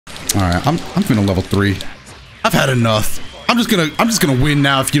All right, I'm finna level 3. I've had enough. I'm just gonna win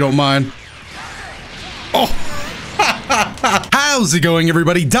now if you don't mind. Oh. How's it going,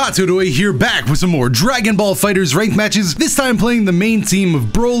 everybody? Dotodoya here, back with some more Dragon Ball FighterZ ranked matches, this time playing the main team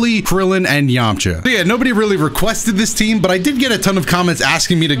of BROLY, Krillin, and Yamcha. So yeah, nobody really requested this team, but I did get a ton of comments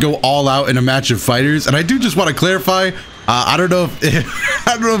asking me to go all out in a match of fighters, and I do just want to clarify, I don't know if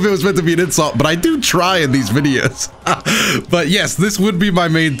it was meant to be an insult, but I do try in these videos. But yes, this would be my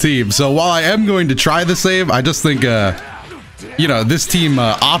main team, so while I am going to try the same, I just think, you know, this team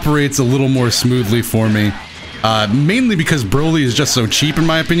operates a little more smoothly for me. Mainly because BROLY is just so cheap, in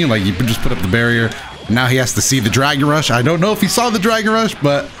my opinion. Like, you just put up the barrier. Now he has to see the Dragon Rush. I don't know if he saw the Dragon Rush,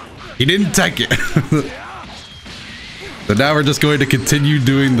 but he didn't take it. So now we're just going to continue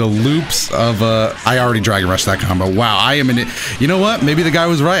doing the loops of, I already Dragon Rushed that combo. Wow, I am in it. You know what? Maybe the guy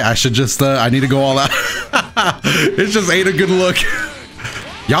was right. I should just, I need to go all out. It just ain't a good look.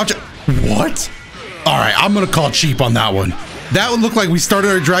 Yamcha, what? All right, I'm going to call cheap on that one. That would look like we started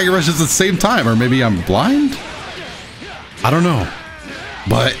our Dragon Rushes at the same time, or maybe I'm blind? I don't know,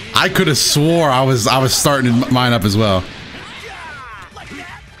 but I could have swore I was starting mine up as well.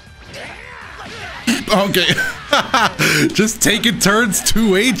 Okay, just taking turns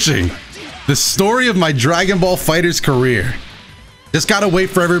 2H'ing. The story of my Dragon Ball FighterZ career. Just gotta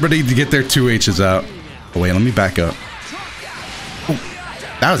wait for everybody to get their 2H's out. Oh, wait, let me back up. Oh,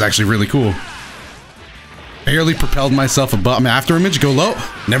 that was actually really cool. Barely propelled myself above. After image, go low.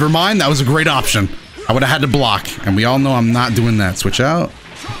 Never mind, that was a great option. I would have had to block, and we all know I'm not doing that. Switch out.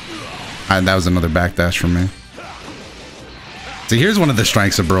 That was another backdash from me. See, here's one of the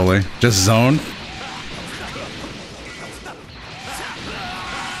strengths of BROLY. Just zone.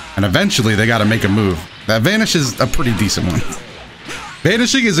 And eventually, they got to make a move. That vanish is a pretty decent one.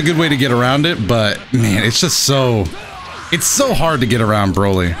 Vanishing is a good way to get around it, but man, it's just so... It's so hard to get around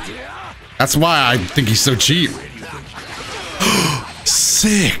BROLY. That's why I think he's so cheap.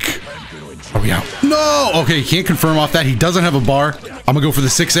 Sick. Are we out? No! Okay, can't confirm off that. He doesn't have a bar. I'm gonna go for the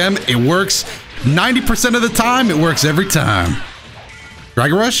 6M. It works 90% of the time. It works every time.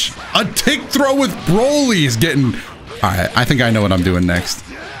 Dragon Rush? A tick throw with BROLY is getting... Alright, I think I know what I'm doing next.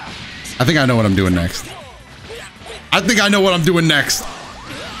 I think I know what I'm doing next.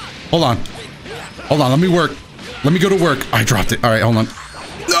 Hold on. Hold on, let me work. Let me go to work. I dropped it. Alright, hold on.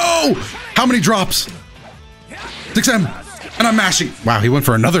 No! How many drops? 6M. And I'm mashing. Wow, he went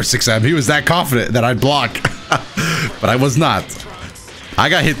for another 6M. He was that confident that I'd block. But I was not. I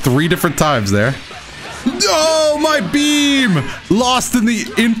got hit 3 different times there. Oh, my beam! Lost in the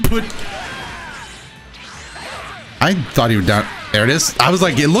input. I thought he would down. There it is. I was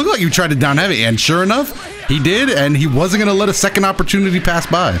like, it looked like you tried to down heavy. And sure enough, he did. And he wasn't going to let a second opportunity pass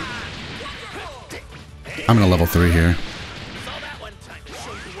by. I'm going to level 3 here.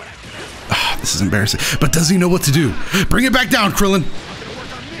 This is embarrassing. But does he know what to do? Bring it back down, Krillin.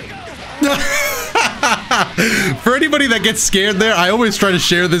 For anybody that gets scared there, I always try to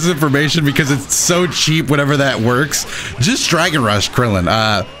share this information because it's so cheap whenever that works. Just Dragon Rush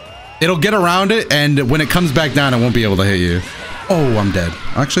Krillin. It'll get around it, and when it comes back down, it won't be able to hit you. Oh, I'm dead.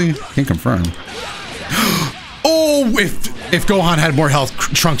 Actually, can't confirm. Oh, if Gohan had more health,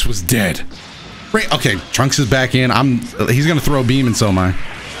 Trunks was dead. Right, okay, Trunks is back in. He's gonna throw a beam, and so am I.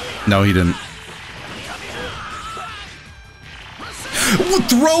 No, he didn't.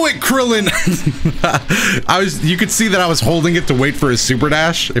 Throw it, Krillin! You could see that I was holding it to wait for his super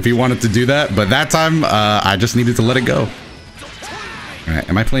dash if he wanted to do that, but that time I just needed to let it go. Alright,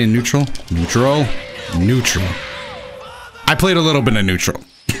 am I playing neutral? Neutral. I played a little bit of neutral.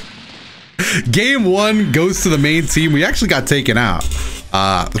 Game 1 goes to the main team. We actually got taken out.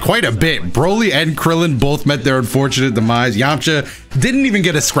 Quite a bit. BROLY and Krillin both met their unfortunate demise. Yamcha didn't even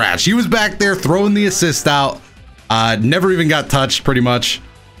get a scratch. He was back there throwing the assist out. Never even got touched, pretty much.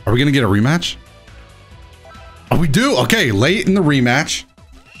 Are we gonna get a rematch? Oh, we do? Okay, late in the rematch.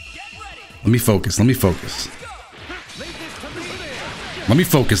 Let me focus. Let me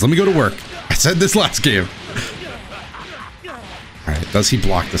go to work. I said this last game. All right, does he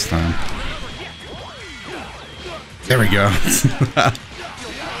block this time? There we go.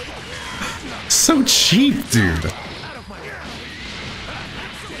 So cheap, dude.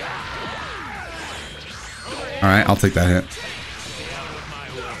 All right, I'll take that hit.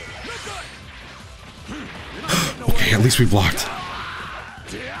 Okay, at least we blocked.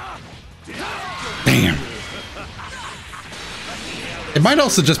 Damn. It might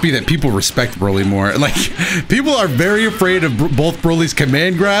also just be that people respect BROLY more. Like, people are very afraid of both BROLY's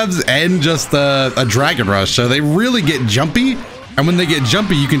command grabs and just a Dragon Rush. So they really get jumpy. And when they get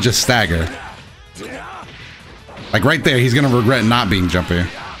jumpy, you can just stagger. Like right there, he's going to regret not being jumpy.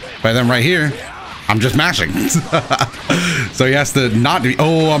 But then right here, I'm just mashing. So he has to not do.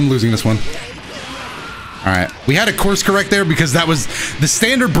 Oh, I'm losing this one. All right, we had a course correct there because that was the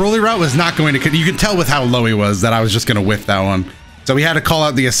standard Broly route was not going to. You can tell with how low he was that I was just going to whiff that one. So we had to call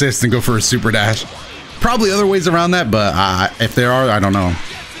out the assist and go for a super dash. Probably other ways around that, but if there are, I don't know.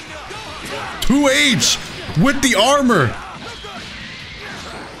 2H with the armor.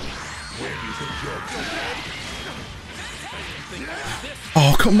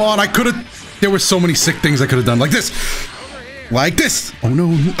 Oh, come on. I could have. There were so many sick things I could have done. Like this. Like this. Oh,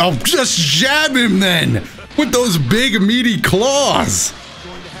 no. I'll just jab him then. With those big, meaty claws.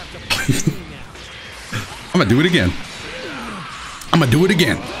 I'm going to do it again. I'm going to do it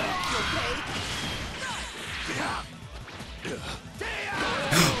again.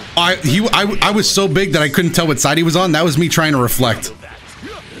 I was so big that I couldn't tell what side he was on. That was me trying to reflect.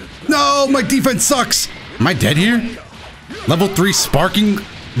 No, my defense sucks. Am I dead here? Level 3 sparking.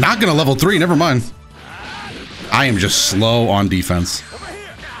 Not gonna level 3, never mind. I am just slow on defense.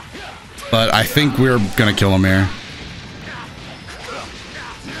 But I think we're gonna kill him here.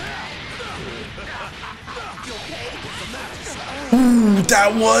 Ooh,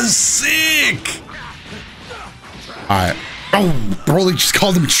 that was sick. Alright. Oh, Broly just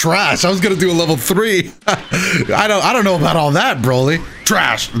called him trash. I was gonna do a level 3. I don't know about all that, Broly.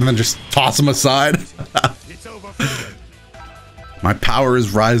 Trash. And then just toss him aside. My power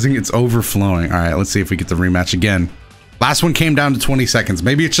is rising. It's overflowing. All right, let's see if we get the rematch again. Last one came down to 20 seconds.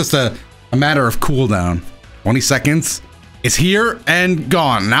 Maybe it's just a matter of cooldown. 20 seconds. It's here and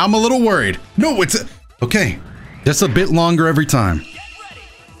gone. Now I'm a little worried. No, it's okay. Just a bit longer every time.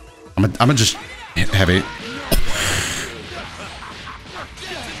 I'm gonna just have it.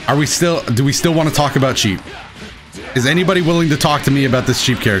 Are we still? Do we still want to talk about cheap? Is anybody willing to talk to me about this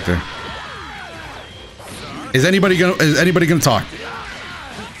cheap character? Is anybody gonna talk?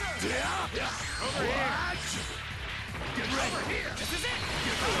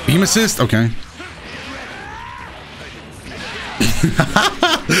 Beam assist? Okay.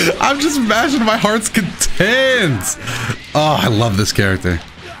 I'm just mashing my heart's content. Oh, I love this character.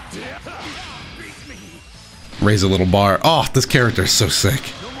 Raise a little bar. Oh, this character is so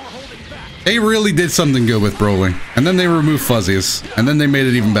sick. They really did something good with Broly. And then they removed fuzzies. And then they made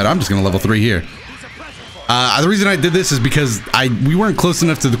it even better. I'm just gonna level 3 here. The reason I did this is because we weren't close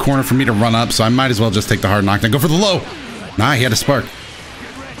enough to the corner for me to run up, so I might as well just take the hard knockdown. Go for the low. Nah, he had a spark.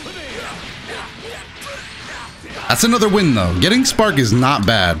 That's another win, though. Getting spark is not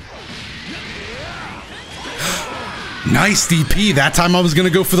bad. Nice DP. That time I was going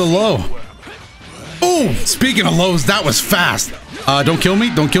to go for the low. Oh, speaking of lows, that was fast. Don't kill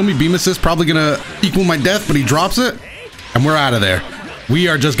me. Don't kill me. Beam assist probably going to equal my death, but he drops it. And we're out of there. We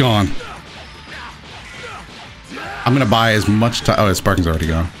are just gone. I'm going to buy as much time. Oh, his sparking's already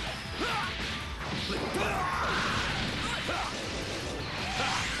gone.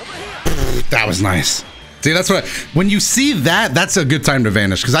 That was nice. See, that's what, when you see that, that's a good time to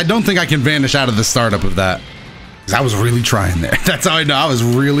vanish. Because I don't think I can vanish out of the startup of that. Because I was really trying there. That's how I know I was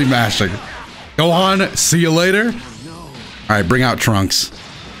really mashing. Go on. See you later. All right, bring out Trunks.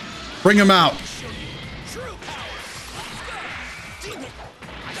 Bring him out.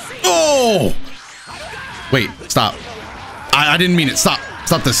 Oh! Wait, stop. I didn't mean it. Stop.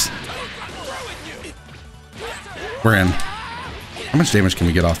 Stop this. We're in. How much damage can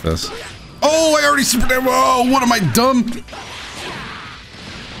we get off this? Oh, I already super damage. Oh, what am I, dumb?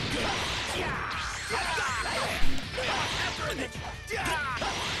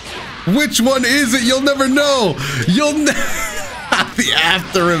 Which one is it? You'll never know. You'll never. The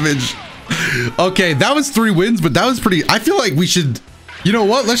after image. Okay, that was 3 wins, but that was pretty. I feel like we should. You know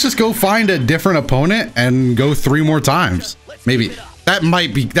what? Let's just go find a different opponent and go 3 more times. Maybe that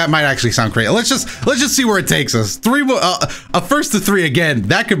might actually sound crazy. Let's just see where it takes us. 3 more, a first to 3 again.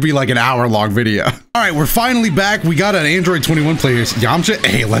 That could be like an hour-long video. All right, we're finally back. We got an Android 21 player, Yamcha.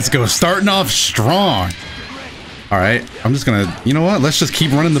 Hey, let's go. Starting off strong. All right, I'm just gonna. You know what? Let's just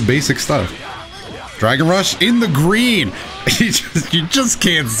keep running the basic stuff. Dragon Rush in the green. You just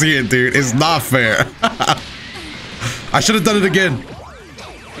can't see it, dude. It's not fair. I should have done it again.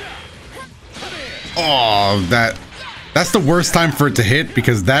 Oh, that's the worst time for it to hit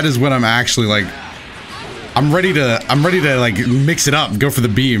because that is when I'm actually like I'm ready to like mix it up and go for the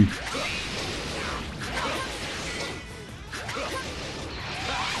beam.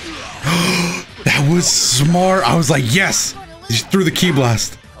 That was smart. I was like, yes. He threw the Ki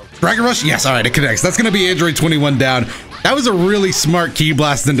Blast. Dragon Rush? Yes, all right, it connects. That's gonna be Android 21 down. That was a really smart Ki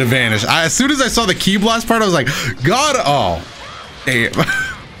Blast into Vanish. As soon as I saw the Ki Blast part, I was like, God, oh. Damn.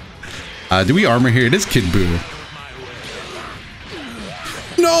 Do we armor here? It is Kid Buu.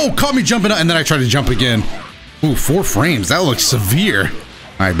 No, caught me jumping up, and then I tried to jump again. Ooh, 4 frames. That looks severe.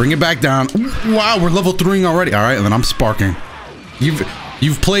 All right, bring it back down. Wow, we're level 3 already. All right, and then I'm sparking.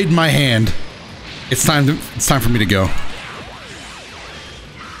 You've played my hand. It's time for me to go.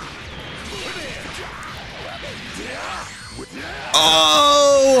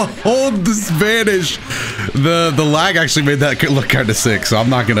 Oh, hold this vanish. The lag actually made that look kind of sick, so I'm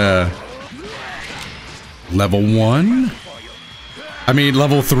not gonna. Level 1? I mean,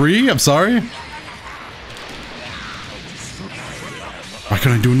 level 3? I'm sorry. Why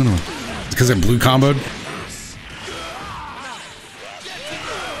couldn't I do another one? It's because I blue comboed.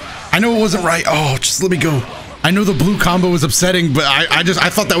 I know it wasn't right. Oh, just let me go. I know the blue combo was upsetting, but I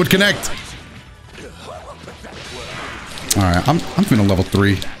thought that would connect. All right, I'm finna level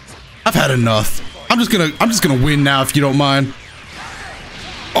 3. I've had enough. I'm just gonna win now if you don't mind.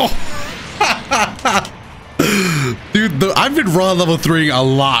 Oh. Dude, I've been raw level 3 a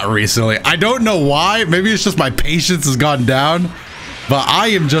lot recently. I don't know why. Maybe it's just my patience has gone down, but I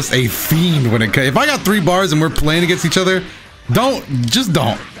am just a fiend when it comes. If I got 3 bars and we're playing against each other, just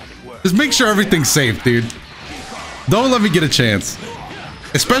make sure everything's safe, dude. Don't let me get a chance.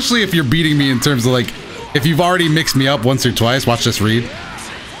 Especially if you're beating me in terms of like, if you've already mixed me up once or twice. Watch this read.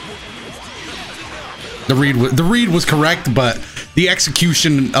 The read was correct, but the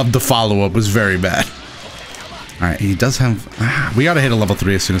execution of the follow-up was very bad. All right, he does have. We gotta hit a level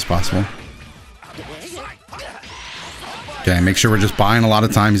 3 as soon as possible. Okay, make sure we're just buying a lot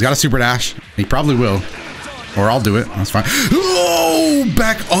of time. He's got a super dash. He probably will, or I'll do it. That's fine. Oh,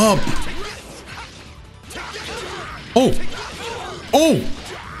 back up. Oh,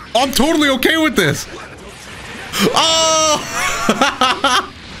 I'm totally okay with this. Oh.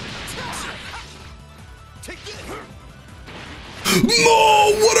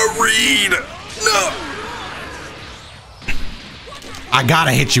 No, what a read. No. I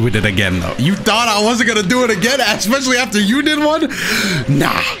gotta hit you with it again, though. You thought I wasn't gonna do it again, especially after you did one?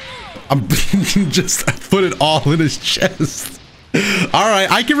 Nah. I'm just put it all in his chest. All right,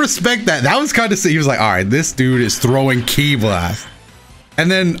 I can respect that. That was kind of sick. He was like, all right, this dude is throwing Ki Blast. And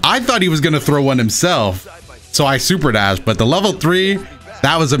then I thought he was gonna throw one himself, so I super dashed. But the level 3,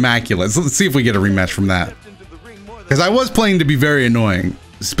 that was immaculate. So let's see if we get a rematch from that. Because I was playing to be very annoying,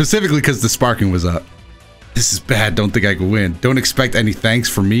 specifically because the sparking was up. This is bad. Don't think I can win. Don't expect any thanks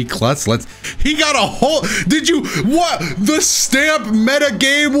from me, Klutz. He got a whole. Did you? What? The stamp meta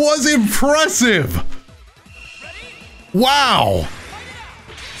game was impressive. Wow.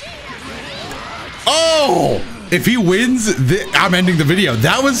 Oh, if he wins, I'm ending the video.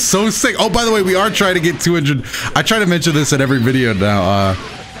 That was so sick. Oh, by the way, we are trying to get 200. I try to mention this in every video now,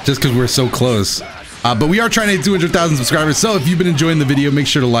 just because we're so close. But we are trying to hit 200,000 subscribers. So if you've been enjoying the video, make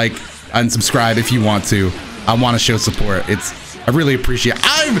sure to like and subscribe if you want to. I want to show support. I really appreciate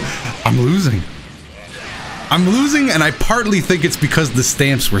it. I'm losing. I'm losing, and I partly think it's because the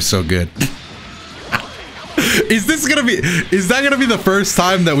stamps were so good. Is that gonna be the first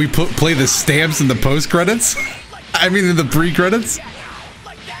time that we play the stamps in the post credits? I mean, in the pre credits?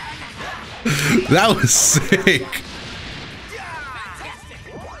 That was sick.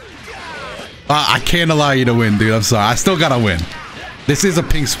 I can't allow you to win, dude. I'm sorry. I still gotta win. This is a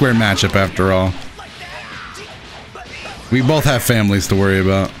pink square matchup after all. We both have families to worry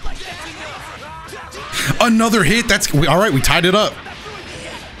about. Another hit. All right. We tied it up.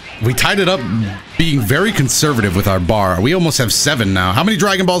 We tied it up being very conservative with our bar. We almost have 7 now. How many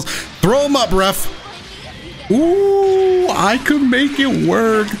Dragon Balls? Throw them up, ref. Ooh, I could make it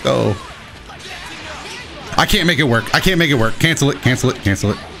work, though. I can't make it work. I can't make it work. Cancel it. Cancel it.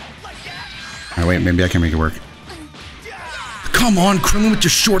 Cancel it. All right, wait. Maybe I can make it work. Come on, Krillin, with your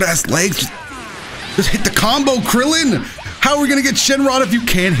short-ass legs. Just hit the combo, Krillin. How are we going to get Shenron if you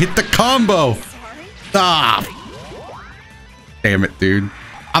can't hit the combo? Ah. Damn it, dude.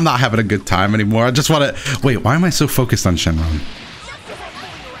 I'm not having a good time anymore. I just want to... Wait, why am I so focused on Shenron?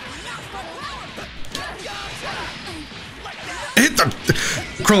 Hit the...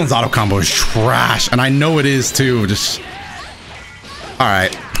 Krillin's auto combo is trash, and I know it is, too. Just... All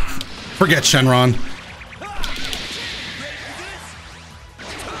right. Forget Shenron.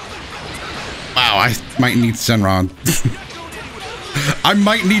 Wow, I might need Shenron. I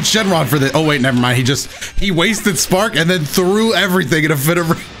might need Shenron for this. Oh, wait, never mind. He wasted Spark and then threw everything in a fit of...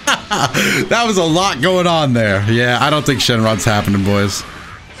 That was a lot going on there. Yeah, I don't think Shenron's happening, boys.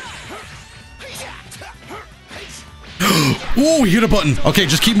 Oh, he hit a button. Okay,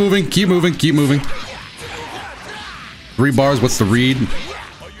 just keep moving. Keep moving. Keep moving. 3 bars. What's the read?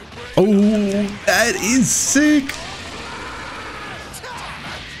 Oh, that is sick.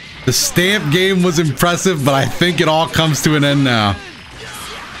 The stamp game was impressive, but I think it all comes to an end now.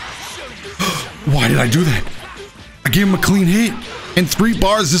 Why did I do that? I gave him a clean hit. In 3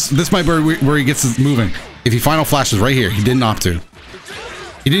 bars, this might be where he gets moving. If he final flashes right here, he didn't opt to.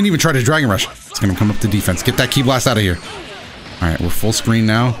 He didn't even try to Dragon Rush. It's gonna come up to defense. Get that Ki Blast out of here. All right, we're full screen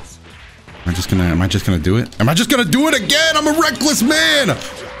now. Am I just gonna do it? Am I just gonna do it again? I'm a reckless man.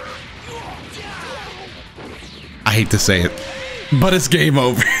 I hate to say it, but it's game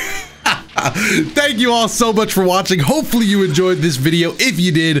over. Thank you all so much for watching. Hopefully you enjoyed this video. If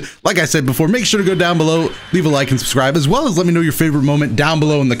you did, like I said before, make sure to go down below, leave a like and subscribe, as well as let me know your favorite moment down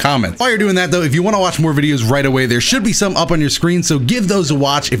below in the comments. While you're doing that though, if you want to watch more videos right away, there should be some up on your screen, so give those a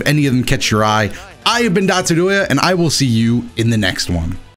watch if any of them catch your eye. I have been Dotodoya, and I will see you in the next one.